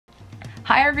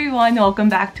Hi everyone, welcome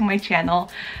back to my channel.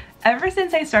 Ever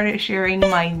since I started sharing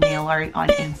my nail art on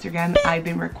Instagram, I've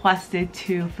been requested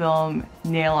to film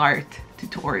nail art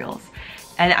tutorials.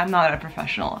 And I'm not a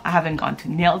professional. I haven't gone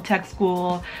to nail tech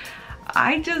school.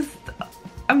 I'm just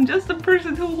a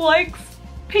person who likes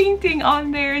painting on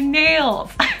their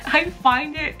nails. I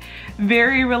find it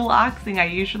very relaxing. I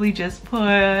usually just put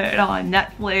on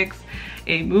Netflix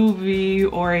a movie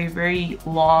or a very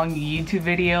long YouTube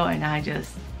video and I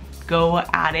just go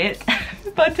at it.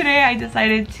 But today I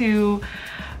decided to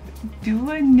do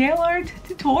a nail art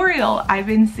tutorial. I've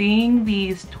been seeing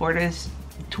these tortoise,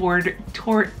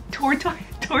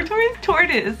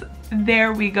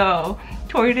 there we go,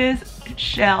 tortoise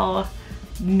shell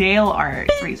nail art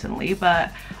recently,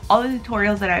 but all the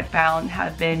tutorials that I've found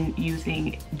have been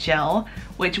using gel,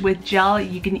 which with gel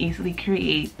you can easily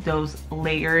create those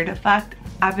layered effect.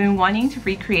 I've been wanting to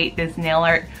recreate this nail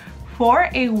art for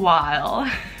a while.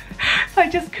 I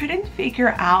just couldn't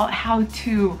figure out how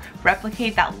to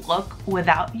replicate that look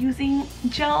without using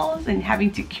gels and having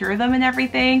to cure them and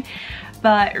everything.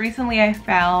 But recently I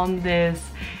found this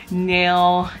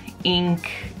nail ink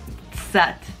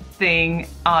set thing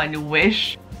on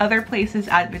Wish. Other places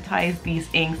advertise these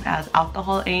inks as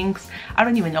alcohol inks. I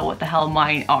don't even know what the hell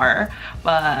mine are,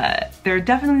 but they're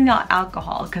definitely not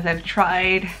alcohol because I've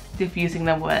tried diffusing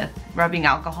them with rubbing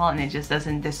alcohol and it just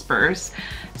doesn't disperse.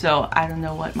 So I don't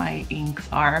know what my inks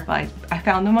are, but I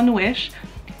found them on Wish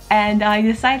and I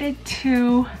decided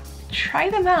to try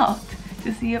them out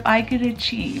to see if I could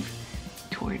achieve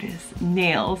tortoise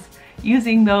nails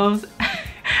using those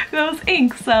those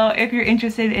inks. So if you're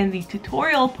interested in the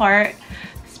tutorial part,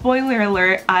 spoiler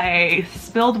alert, I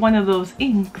spilled one of those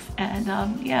inks and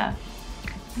yeah,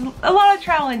 a lot of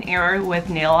trial and error with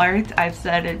nail art. I've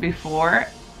said it before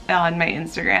on my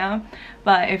Instagram,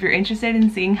 but if you're interested in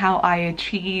seeing how I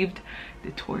achieved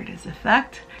the tortoise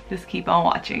effect, just keep on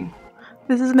watching.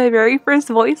 This is my very first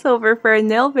voiceover for a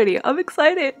nail video. I'm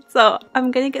excited. So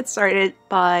I'm gonna get started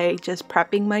by just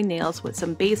prepping my nails with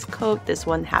some base coat. This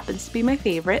one happens to be my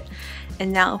favorite.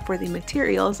 And now for the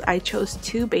materials, I chose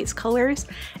 2 base colors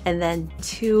and then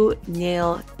 2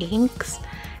 nail inks.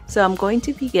 So I'm going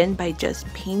to begin by just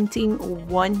painting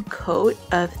 1 coat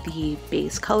of the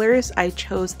base colors. I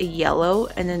chose a yellow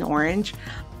and an orange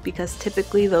because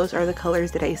typically those are the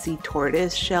colors that I see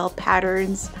tortoise shell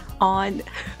patterns on.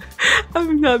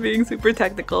 I'm not being super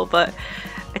technical, but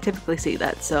I typically see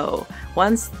that. So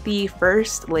once the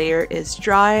first layer is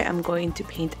dry, I'm going to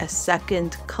paint a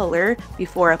second color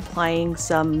before applying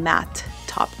some matte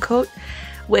top coat.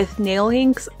 With nail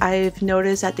inks, I've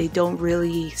noticed that they don't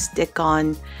really stick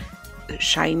on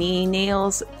shiny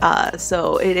nails,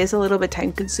 so it is a little bit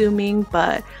time consuming,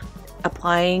 but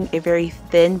applying a very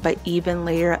thin but even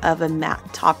layer of a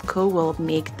matte top coat will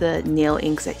make the nail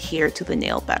inks adhere to the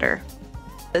nail better.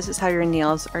 This is how your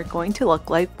nails are going to look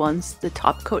like once the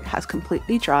top coat has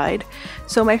completely dried.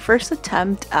 So my first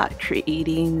attempt at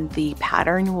creating the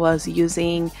pattern was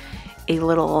using a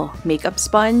little makeup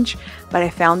sponge, but I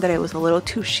found that it was a little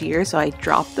too sheer, so I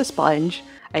dropped the sponge,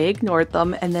 I ignored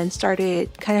them, and then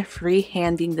started kind of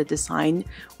free-handing the design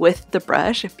with the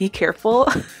brush. Be careful.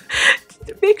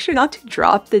 Make sure not to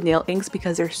drop the nail inks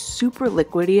because they're super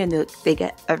liquidy and they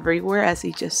get everywhere, as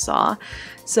you just saw.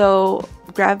 So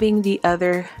grabbing the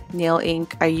other nail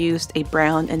ink, I used a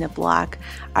brown and a black.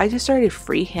 I just started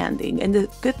freehanding, and the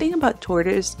good thing about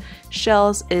tortoise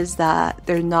shells is that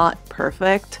they're not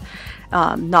perfect.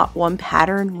 Not one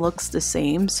pattern looks the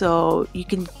same, so you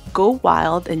can go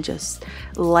wild and just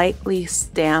lightly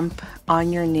stamp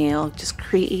on your nail, just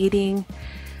creating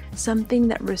something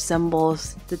that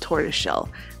resembles the tortoise shell.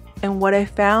 And what I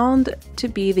found to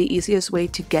be the easiest way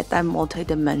to get that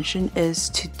multi-dimension is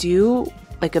to do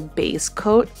like a base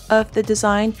coat of the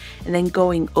design and then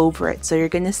going over it. So you're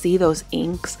gonna see those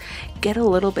inks get a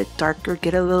little bit darker,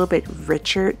 get a little bit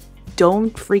richer.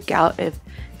 Don't freak out if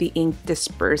the ink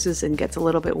disperses and gets a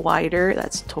little bit wider.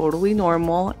 That's totally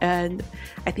normal, and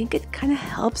I think it kind of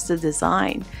helps the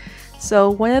design.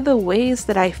 So one of the ways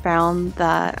that I found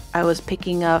that I was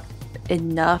picking up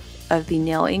enough of the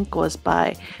nail ink was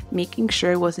by making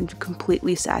sure it wasn't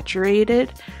completely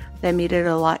saturated. That made it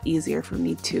a lot easier for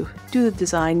me to do the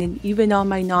design, and even on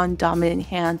my non-dominant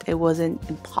hand, it wasn't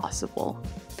impossible.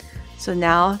 So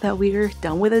now that we're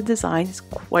done with the design, it's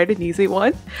quite an easy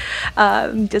one.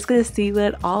 I'm just gonna seal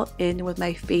it all in with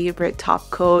my favorite top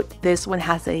coat. This one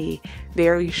has a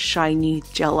very shiny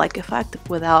gel-like effect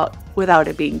without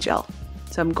it being gel.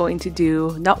 So I'm going to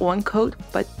do not 1 coat,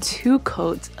 but 2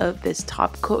 coats of this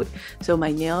top coat. So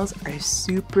my nails are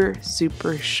super,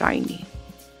 super shiny.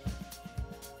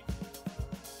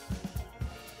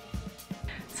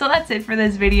 So that's it for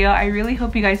this video. I really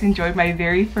hope you guys enjoyed my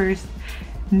very first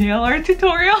nail art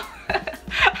tutorial.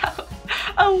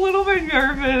 A little bit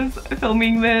nervous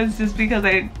filming this just because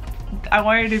I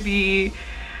wanted to be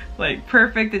like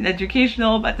perfect and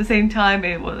educational, but at the same time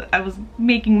I was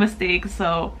making mistakes,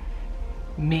 so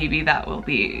maybe that will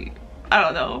be, I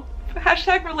don't know,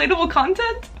 hashtag relatable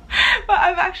content. But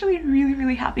I'm actually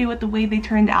really happy with the way they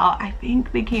turned out. I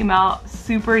think they came out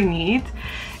super neat,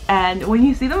 and when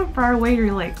you see them far away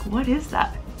you're like, what is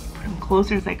that? Put them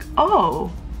closer, it's like, oh,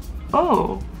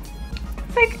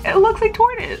 it's like, it looks like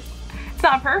tortoise. It's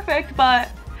not perfect, but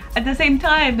at the same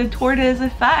time the tortoise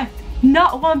effect,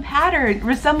 not one pattern,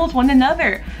 resembles one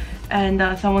another.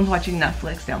 And someone's watching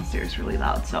Netflix downstairs really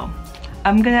loud, so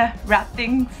I'm gonna wrap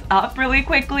things up really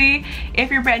quickly.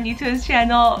 If you're brand new to this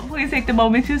channel, please take the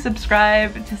moment to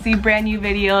subscribe to see brand new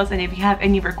videos, and if you have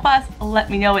any requests, let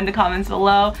me know in the comments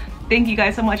below. Thank you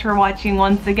guys so much for watching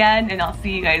once again, and I'll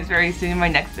see you guys very soon in my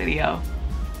next video.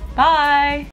 Bye!